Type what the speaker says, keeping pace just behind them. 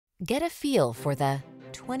Get a feel for the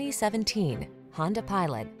 2017 Honda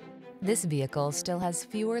Pilot. This vehicle still has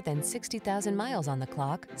fewer than 60,000 miles on the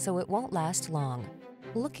clock, so it won't last long.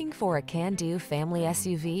 Looking for a can-do family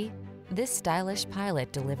SUV? This stylish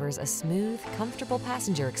Pilot delivers a smooth, comfortable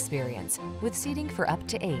passenger experience with seating for up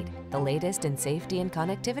to 8, the latest in safety and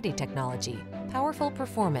connectivity technology, powerful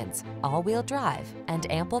performance, all-wheel drive,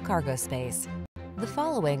 and ample cargo space. The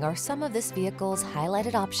following are some of this vehicle's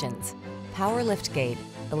highlighted options: power liftgate,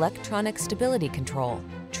 electronic stability control,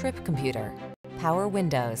 trip computer, power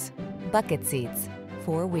windows, bucket seats,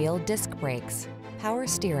 four-wheel disc brakes, power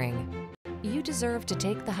steering. You deserve to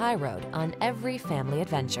take the high road on every family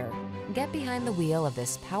adventure. Get behind the wheel of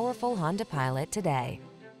this powerful Honda Pilot today.